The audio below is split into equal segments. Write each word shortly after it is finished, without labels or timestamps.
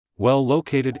Well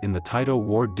located in the Taito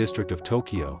Ward district of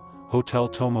Tokyo, Hotel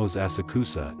Tomos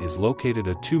Asakusa is located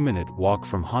a 2-minute walk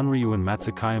from Honryuin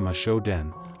Matsuchiyama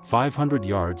Shoden, 500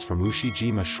 yards from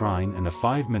Ushijima Shrine and a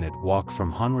 5-minute walk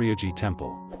from Honryuji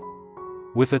Temple.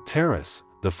 With a terrace,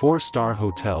 the 4-star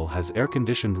hotel has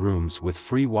air-conditioned rooms with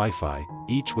free Wi-Fi,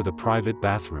 each with a private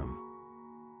bathroom.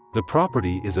 The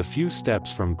property is a few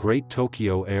steps from Great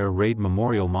Tokyo Air Raid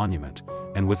Memorial Monument,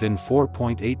 and within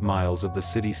 4.8 miles of the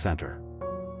city center.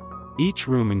 Each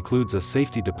room includes a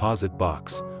safety deposit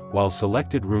box, while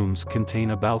selected rooms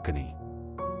contain a balcony.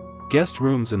 Guest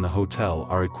rooms in the hotel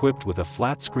are equipped with a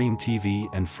flat-screen TV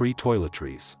and free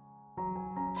toiletries.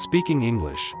 Speaking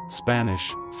English,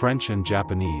 Spanish, French and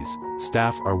Japanese,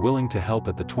 staff are willing to help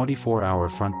at the 24-hour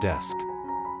front desk.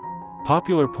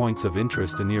 Popular points of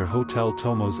interest near Hotel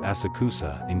Tomos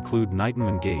Asakusa include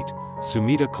Nitenmon Gate,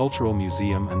 Sumida Cultural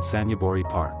Museum and Sanyabori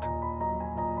Park.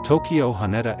 Tokyo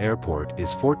Haneda Airport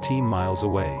is 14 miles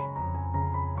away.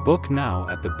 Book now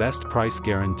at the best price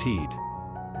guaranteed.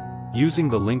 Using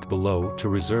the link below to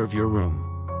reserve your room.